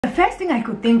The first thing I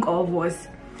could think of was,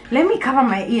 let me cover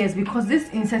my ears because this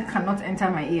insect cannot enter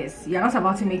my ears. You're not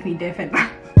about to make me deaf and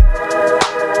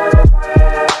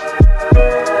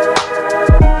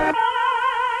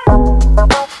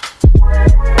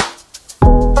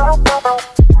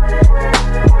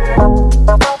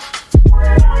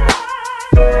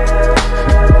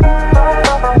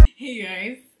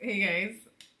Hey guys,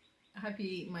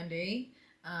 happy Monday.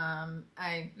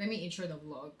 Let me intro the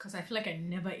vlog because I feel like I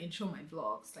never intro my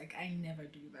vlogs. Like, I never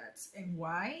do that, and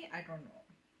why I don't know,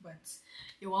 but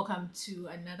you're welcome to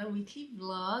another weekly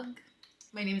vlog.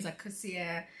 My name is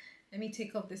Akosuabenhene. Let me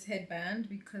take off this headband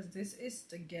because this is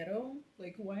the ghetto.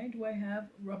 Like, why do I have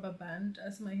rubber band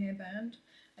as my hairband?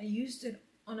 I used it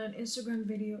on an Instagram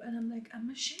video and I'm like, I'm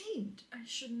ashamed. I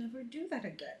should never do that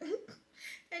again.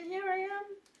 And here I am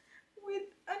with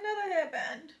another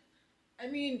hairband. I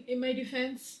mean, in my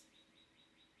defense,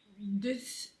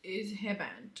 this is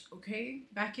hairband, okay?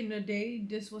 Back in the day,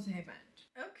 this was hairband.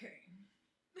 Okay.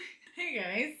 Hey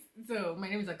guys, so my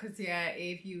name is Akosuabenhene.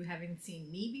 If you haven't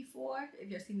seen me before, if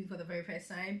you're seeing me for the very first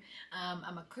time,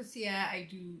 I'm Akosuabenhene. I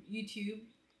do YouTube.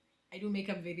 I do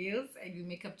makeup videos, I do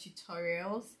makeup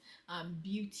tutorials,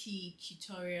 beauty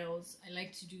tutorials. I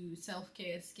like to do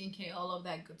self-care, skincare, all of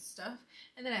that good stuff.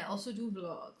 And then I also do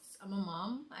vlogs. I'm a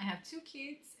mom, I have 2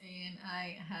 kids, and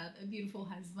I have a beautiful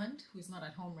husband who's not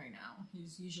at home right now.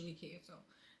 He's usually here, so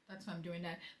that's why I'm doing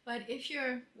that. But if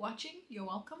you're watching, you're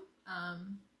welcome.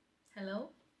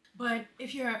 Hello. But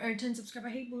if you're a return subscriber,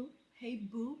 hey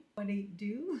boo, what it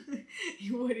do?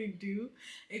 What it do?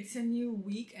 It's a new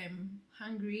week. I'm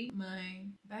hungry. My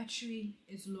battery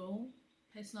is low.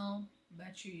 Personal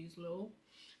battery is low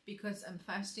because I'm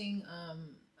fasting.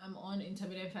 I'm on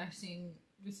intermittent fasting.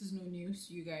 This is no news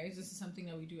to you guys. This is something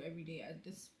that we do every day at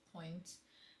this point.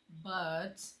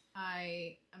 But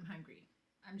I am hungry.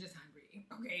 I'm just hungry.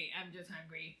 Okay, I'm just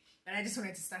hungry. But I just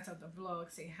wanted to start out the vlog,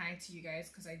 say hi to you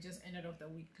guys because I just ended off the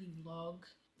weekly vlog.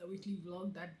 The weekly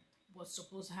vlog that was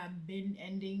supposed to have been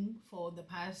ending for the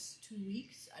past 2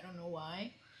 weeks. I don't know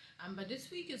why. But this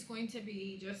week is going to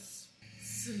be just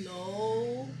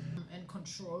slow and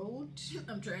controlled.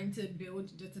 I'm trying to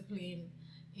build discipline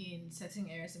in certain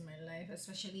areas in my life,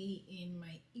 especially in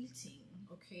my eating,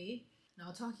 okay?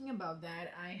 Now, talking about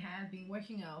that, I have been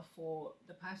working out for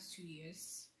the past 2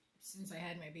 years since I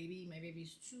had my baby. My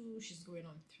baby's 2, she's going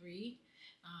on 3.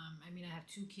 I mean, I have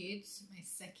 2 kids. My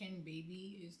second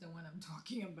baby is the one I'm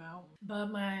talking about. But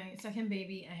my second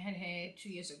baby, I had her 2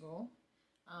 years ago,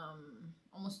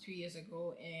 almost 3 years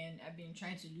ago, and I've been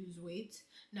trying to lose weight.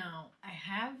 Now, I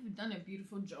have done a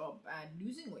beautiful job at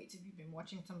losing weight. If you've been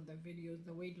watching some of the videos,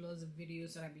 the weight loss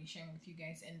videos that I've been sharing with you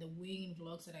guys, and the weighing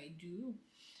vlogs that I do,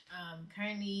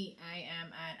 currently I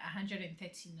am at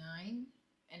 139,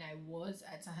 and I was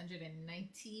at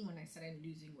 190 when I started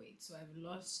losing weight. So I've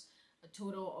lost a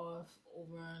total of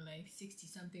over like 60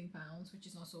 something pounds, which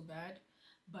is not so bad.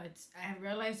 But I have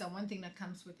realized that one thing that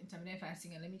comes with intermittent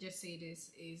fasting, and let me just say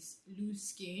this, is loose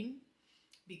skin,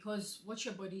 because what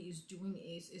your body is doing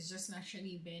is just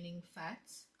naturally burning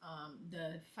fats,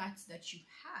 the fats that you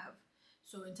have.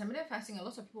 So intermittent fasting, a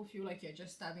lot of people feel like you're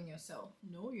just starving yourself.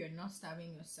 No, you're not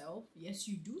starving yourself. Yes,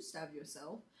 you do starve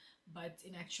yourself, but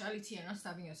in actuality, you're not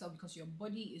starving yourself because your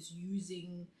body is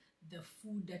using the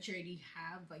food that you already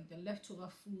have, like the leftover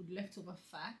food, leftover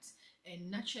fat, and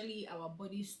naturally our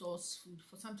body stores food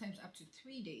for sometimes up to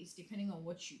 3 days depending on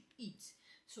what you eat.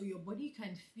 So your body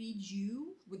can feed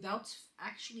you without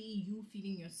actually you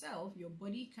feeding yourself. Your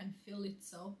body can fill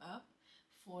itself up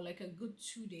for like a good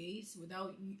 2 days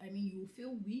without you. I mean, you will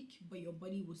feel weak, but your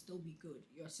body will still be good,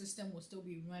 your system will still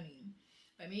be running.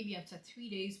 But maybe after 3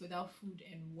 days without food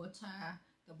and water,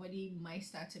 the body might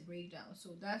start to break down.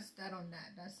 So that's that on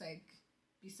that. That's like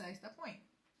besides the point.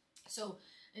 So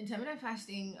intermittent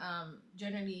fasting,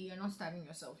 generally you're not starving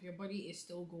yourself. Your body is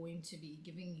still going to be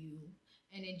giving you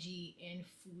energy and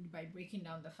food by breaking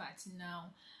down the fats.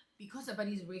 Now, because the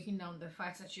body is breaking down the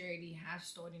fats that you already have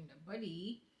stored in the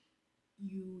body,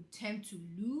 you tend to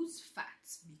lose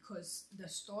fats because the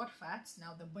stored fats,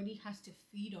 now the body has to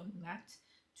feed on that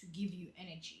to give you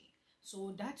energy.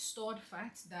 So that stored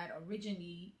fat that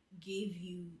originally gave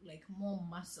you like more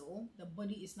muscle, the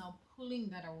body is now pulling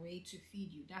that away to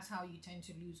feed you. That's how you tend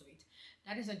to lose weight.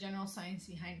 That is a general science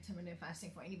behind intermittent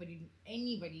fasting for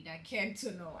anybody that cared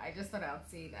to know. I just thought I would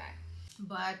say that.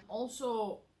 But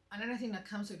also another thing that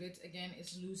comes with it again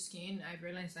is loose skin. I've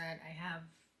realized that I have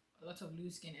a lot of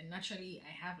loose skin, and naturally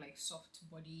I have like soft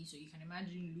body, so you can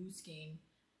imagine loose skin,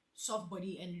 soft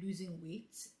body, and losing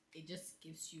weight. it just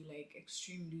gives you like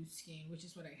extreme loose skin, which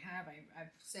is what I have.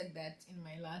 I've said that in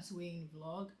my last weighing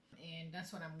vlog, and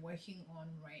that's what I'm working on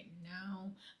right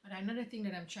now. But another thing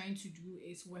that I'm trying to do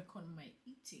is work on my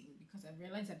eating, because I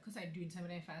realized that because I do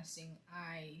intermittent fasting,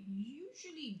 I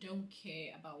usually don't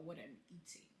care about what I'm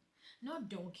eating. Not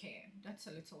don't care, that's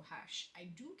a little harsh. I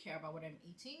do care about what I'm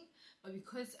eating, but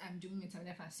because I'm doing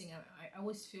intermittent fasting, I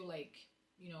always feel like,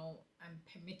 you know, I'm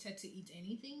permitted to eat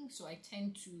anything, so I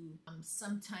tend to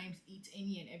sometimes eat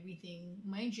any and everything.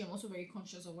 Mind you, I'm also very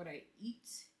conscious of what I eat,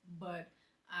 but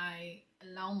I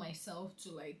allow myself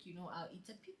to, like, you know, I'll eat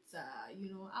a pizza,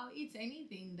 you know, I'll eat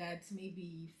anything that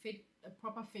maybe fit a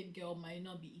proper fit girl might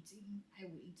not be eating. I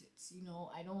will eat it, you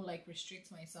know. I don't like restrict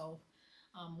myself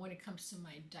when it comes to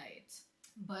my diet.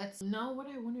 But now what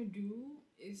I want to do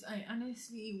is I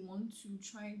honestly want to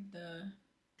try the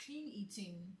clean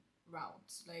eating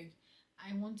route. Like,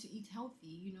 I want to eat healthy,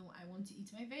 you know. I want to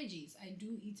eat my veggies. I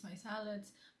do eat my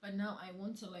salads, but now I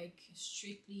want to like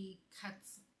strictly cut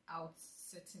out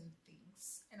certain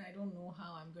things, and I don't know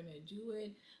how I'm gonna do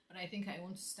it, but I think I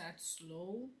want to start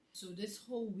slow. So this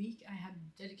whole week I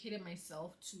have dedicated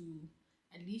myself to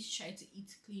at least try to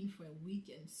eat clean for a week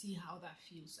and see how that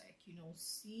feels like, you know,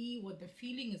 see what the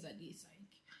feeling is at least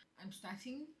like. I'm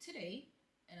starting today,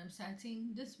 and I'm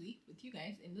starting this week with you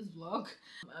guys in this vlog.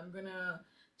 I'm gonna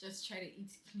just try to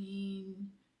eat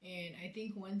clean, and I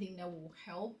think one thing that will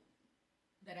help,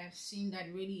 that I've seen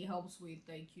that really helps with,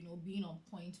 like, you know, being on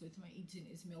point with my eating,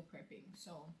 is meal prepping.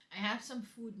 So I have some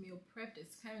food meal prepped.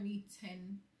 It's currently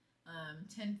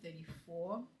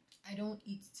 10:34. I don't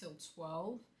eat till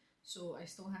 12, so I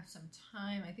still have some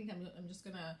time. I think I'm just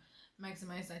gonna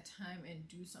maximize that time and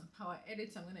do some power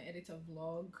edits. I'm gonna edit a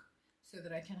vlog so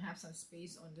that I can have some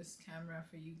space on this camera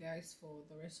for you guys for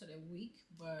the rest of the week.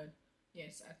 But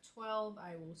yes, at 12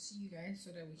 I will see you guys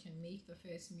so that we can make the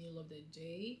first meal of the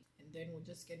day, and then we'll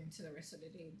just get into the rest of the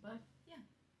day. But yeah,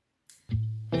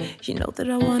 you know that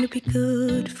I want to be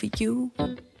good for you.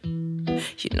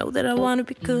 You know that I want to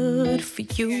be good for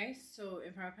you. Hey guys, so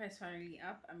if Papa is finally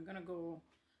up, I'm gonna go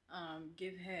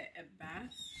give her a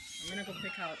bath. I'm gonna go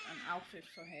pick out an outfit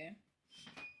for her.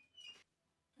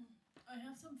 I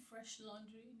have some fresh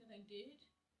laundry that I did,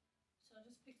 so I'll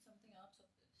just pick something out of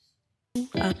this.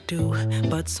 I do,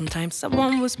 but sometimes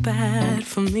someone was bad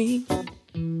for me.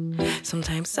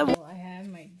 Sometimes I have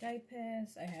my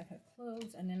diapers, I have her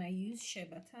clothes, and then I use shea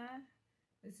butter.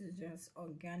 This is just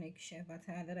organic shea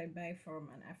butter that I buy from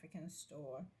an African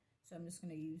store. So I'm just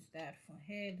gonna use that for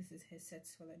her. This is her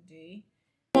sets for the day.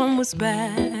 One was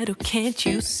bad, or can't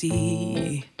you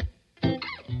see?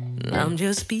 I'm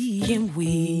just being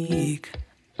weak.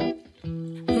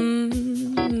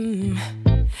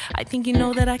 I think you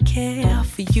know that I care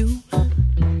for you.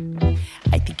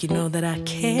 I think you know that I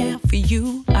care for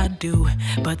you. I do,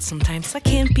 but sometimes I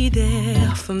can't be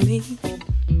there for me.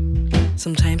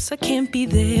 Sometimes I can't be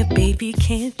there, baby,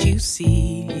 can't you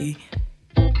see?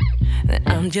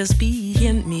 I'm just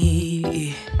being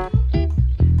me.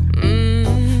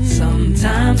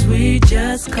 Sometimes we're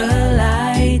just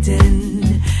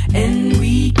colliding, and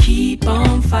we keep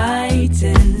on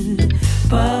fighting,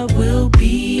 but we'll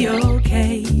be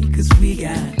okay, 'cause we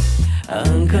got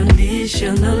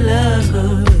unconditional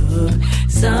love.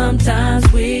 Sometimes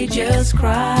we're just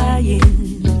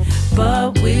crying,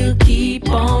 but we'll keep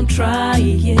on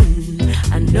trying.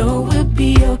 I know we'll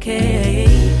be okay,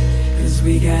 'cause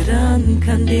we got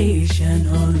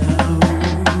unconditional love.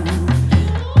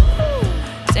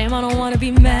 Damn, I don't wanna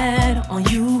be mad on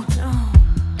you.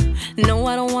 No,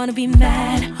 I don't wanna be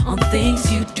mad on things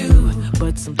you do,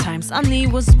 but sometimes I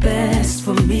need what's best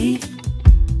for me.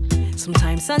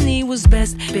 Sometimes I need what's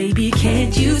best, baby,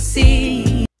 can't you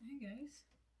see? Hey guys,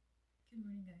 good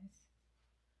morning guys.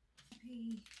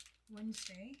 Happy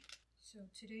Wednesday. So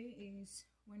today is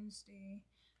Wednesday.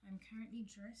 I'm currently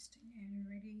dressed and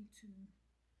ready to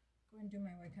go and do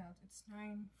my workout. It's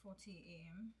 9:40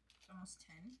 a.m. It's almost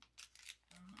 10.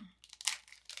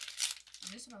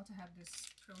 I'm just about to have this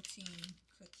protein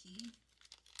cookie.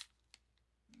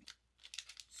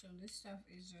 So this stuff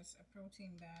is just a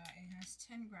protein bar. It has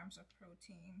 10 grams of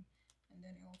protein, and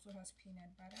then it also has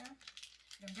peanut butter.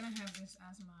 And I'm gonna have this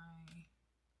as my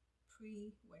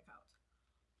pre-workout,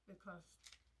 because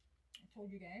I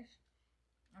told you guys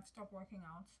I've stopped working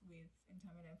out with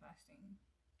intermittent fasting.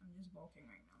 I'm just bulking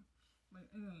right now. But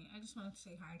anyway, I just wanted to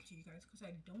say hi to you guys, because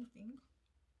I don't think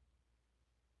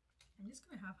I'm just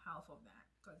gonna have half of that,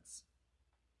 because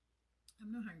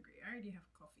I'm not hungry. I already have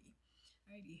coffee.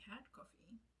 I already had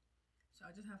coffee, so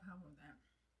I'll just have half of that.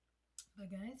 But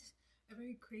guys, a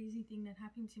very crazy thing that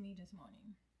happened to me this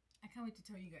morning. I can't wait to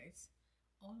tell you guys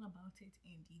all about it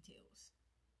in details.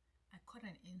 I caught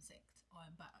an insect or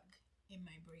a bug in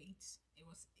my braids. It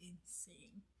was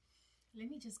insane. Let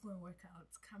me just go and work out,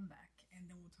 come back, and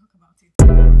then we'll talk about it.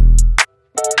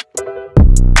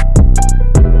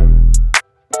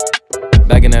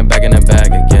 Back in that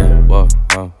bag again. Whoa,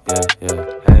 whoa, yeah.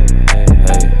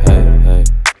 Hey.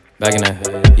 Back in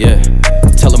that, yeah.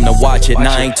 Tell them to watch it.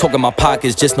 Now I ain't talking my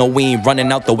pockets. Just know we ain't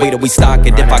running out the way that we stock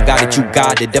it. If I got it, you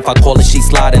got it. If I call it, she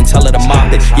slide and tell her to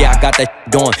mop it. Yeah, I got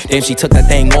that going. Damn, she took that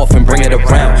thing off and bring it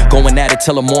around. Going at it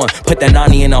till I'm on. Put that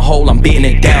 90 in a hole, I'm beating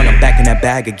it down. I'm back in that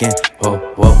bag again.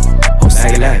 Whoa. Oh,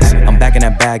 say less. I'm back in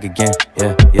that bag again.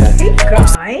 Yeah. Hey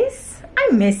guys, I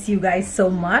miss you guys so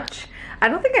much. I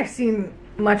don't think I've seen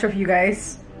much of you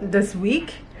guys this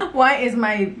week. Why is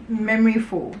my memory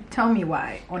full? Tell me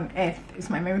why on earth is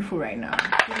my memory full right now.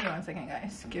 Give me 1 second,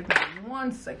 guys. Give me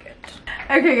 1 second.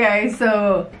 Okay guys,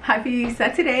 so happy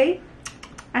Saturday.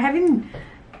 I haven't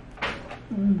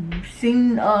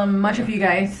seen much of you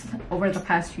guys over the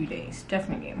past few days.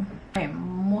 Definitely, I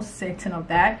am most certain of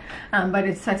that. But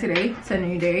it's Saturday, it's a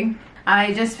new day.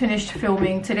 I just finished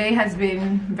filming. Today has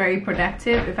been very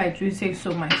productive, if I do say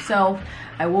so myself.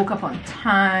 I woke up on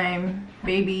time,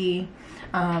 baby.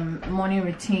 Morning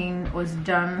routine was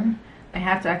done. I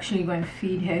have to actually go and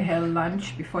feed her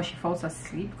lunch before she falls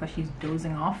asleep because she's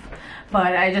dozing off.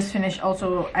 But I just finished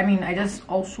I just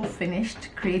also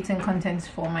finished creating content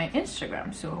for my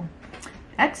Instagram, so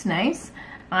that's nice.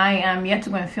 I am yet to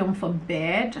go and film for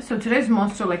bed, so today's more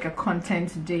so like a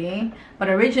content day. But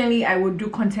originally I would do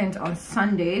content on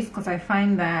Sundays because I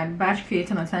find that batch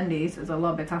creating on Sundays is a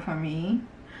lot better for me.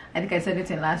 I think I said it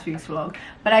in last week's vlog,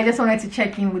 but I just wanted to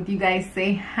check in with you guys,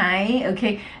 say hi,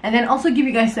 okay, and then also give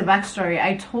you guys the backstory.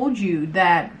 I told you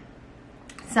that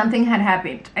something had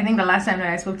happened. I think the last time that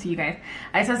I spoke to you guys,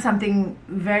 I said something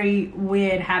very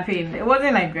weird happened. It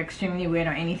wasn't like extremely weird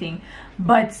or anything,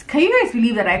 but can you guys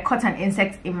believe that I caught an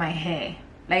insect in my hair?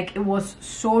 Like, it was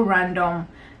so random.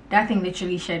 That thing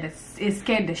literally it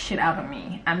scared the shit out of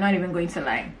me. I'm not even going to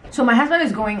lie. So my husband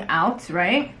is going out,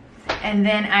 right? And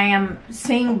then I am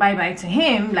saying bye-bye to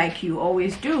him like you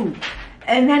always do.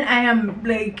 And then I am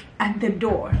like at the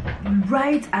door,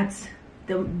 right at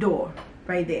the door,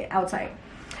 right there, outside.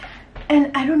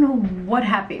 And I don't know what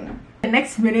happened. The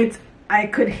next minute, I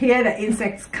could hear the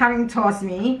insects coming towards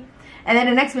me. And then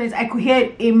the next minute, I could hear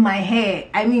it in my hair.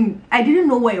 I mean, I didn't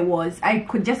know where it was. I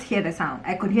could just hear the sound.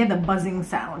 I could hear the buzzing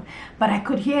sound. But I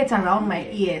could hear it around my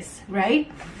ears,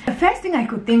 right? The first thing I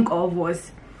could think of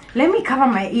was, let me cover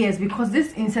my ears because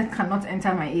this insect cannot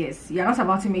enter my ears. You're not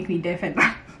about to make me deaf and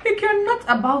like, you're not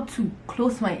about to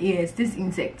close my ears, this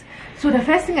insect. So the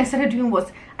first thing I started doing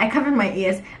was I covered my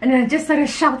ears and then I just started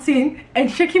shouting and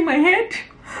shaking my head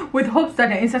with hopes that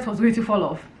the insect was going to fall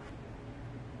off.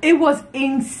 It was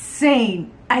insane.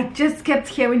 I just kept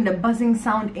hearing the buzzing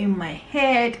sound in my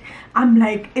head. I'm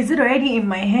like, is it already in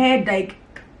my head? Like,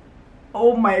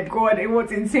 oh my god, it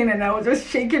was insane. And I was just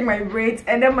shaking my braids,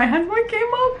 and then my husband came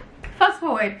up. Fast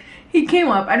forward, he came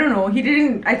up. I don't know, he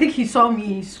didn't, I think he saw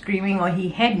me screaming or he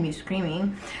heard me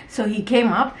screaming, so he came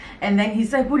up and then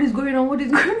he's like, what is going on, what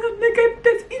is going on? Like,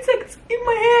 there's insects in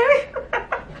my hair.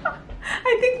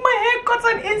 I think my hair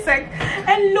caught an insect,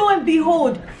 and lo and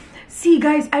behold, see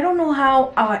guys, I don't know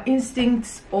how our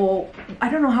instincts, or I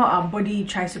don't know how our body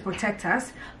tries to protect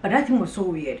us, but that thing was so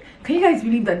weird. Can you guys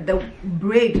believe that the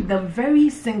braid, the very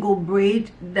single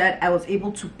braid that I was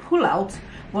able to pull out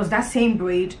was that same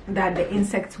braid that the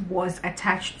insect was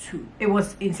attached to? It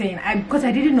was insane. Because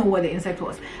I didn't know what the insect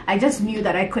was. I just knew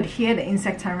that I could hear the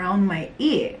insect around my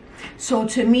ear. So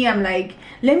to me, I'm like,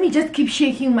 let me just keep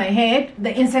shaking my head.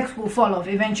 The insects will fall off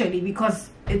eventually because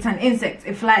it's an insect,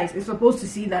 it flies. It's supposed to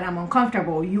see that I'm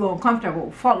uncomfortable, you're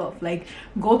uncomfortable, fall off. Like,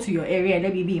 go to your area,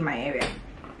 let me be in my area.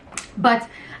 But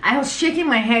I was shaking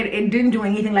my head, it didn't do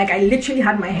anything. Like, I literally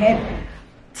had my head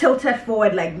tilted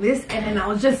forward like this, and then I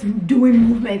was just doing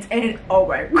movements, and oh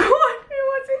my god, it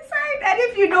was insane. And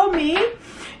if you know me,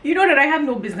 you know that I have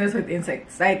no business with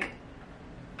insects. Like,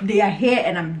 they are here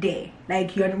and I'm there.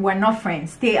 Like, we're not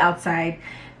friends. Stay outside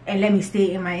and let me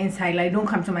stay in my inside. Like, don't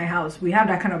come to my house. We have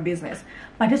that kind of business.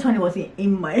 But this one, it was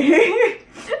in my hair.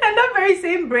 And that very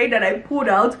same braid that I pulled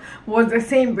out was the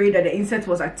same braid that the insect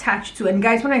was attached to. And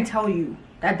guys, when I tell you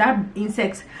that that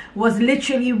insect was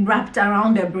literally wrapped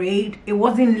around the braid, it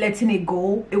wasn't letting it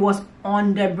go, it was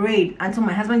on the braid until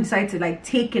my husband decided to like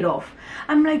take it off.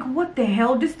 I'm like, what the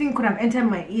hell, this thing could have entered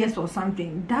my ears or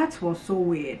something. That was so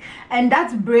weird. And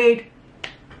that braid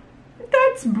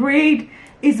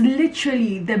is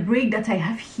literally the braid that I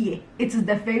have here. It is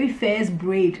the very first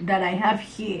braid that I have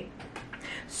here.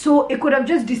 So it could have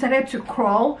just decided to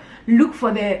crawl, look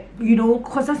for the, you know,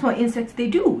 because that's what insects they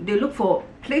do. They look for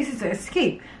places to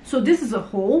escape. So this is a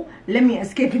hole. Let me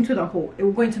escape into the hole. It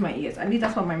will go into my ears. At least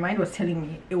that's what my mind was telling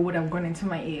me. It would have gone into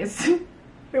my ears.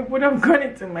 It would have gone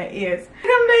into my ears.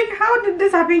 And I'm like, how did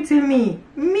this happen to me?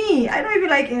 Me, I don't even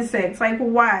like insects. Like,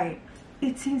 why?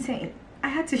 It's insane. I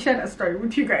had to share that story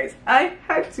with you guys. I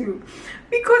had to,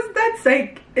 because that's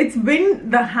like, it's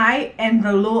been the high and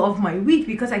the low of my week,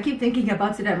 because I keep thinking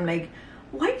about it. I'm like,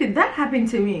 why did that happen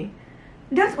to me?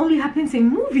 That only happens in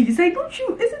movies. Like, don't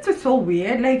you, isn't it so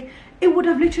weird? Like, it would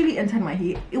have literally entered my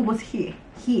ear. It was here.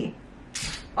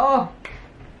 Oh,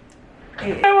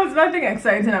 there was nothing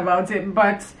exciting about it,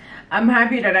 but I'm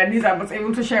happy that at least I was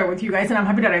able to share it with you guys, and I'm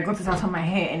happy that I got it out of my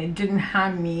hair and it didn't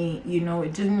harm me, you know.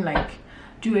 It didn't like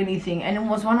do anything, and it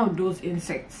was one of those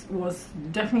insects. It was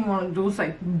definitely one of those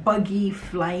like buggy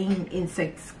flying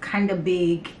insects, kind of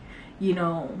big, you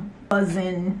know,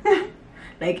 buzzing.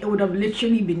 Like, it would have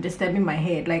literally been disturbing my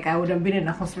head. Like, I would have been in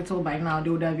the hospital by now.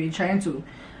 They would have been trying to,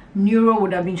 neuro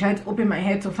would have been trying to open my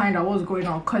head to find out what's going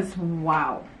on, because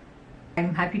wow,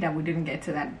 I'm happy that we didn't get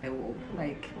to that level.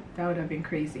 Like, that would have been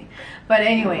crazy. But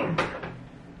anyway,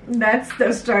 that's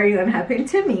the story that happened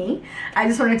to me. I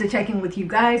just wanted to check in with you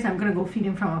guys. I'm gonna go feed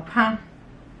him from a pan,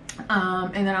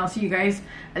 and then I'll see you guys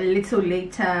a little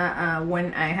later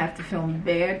when I have to film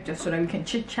bed, just so that we can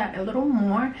chit chat a little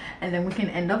more, and then we can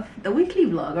end up the weekly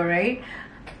vlog. All right,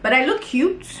 but I look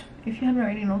cute, if you haven't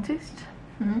already noticed.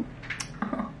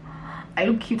 I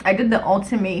look cute. I did the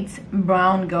ultimate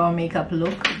brown girl makeup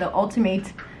look, the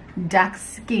ultimate dark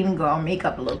skin girl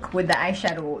makeup look with the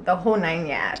eyeshadow, the whole 9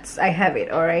 yards. I have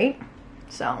it. All right,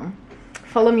 so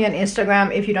follow me on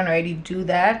Instagram if you don't already do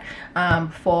that,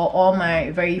 for all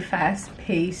my very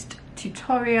fast-paced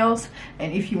tutorials,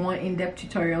 and if you want in-depth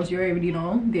tutorials, you already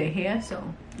know they're here, so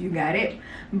you got it.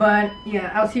 But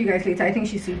yeah, I'll see you guys later. I think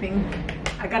she's sleeping.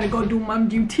 I gotta go do mom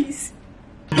duties.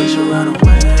 We should run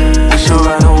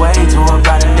away to a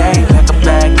brighter day. Pack a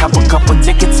bag, couple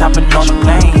tickets, hopping on a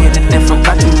plane. Hit a different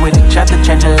country with each other,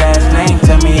 change your last name.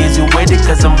 Tell me, is you with it?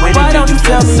 Cause I'm with it. Why don't you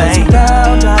tell me it's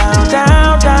down?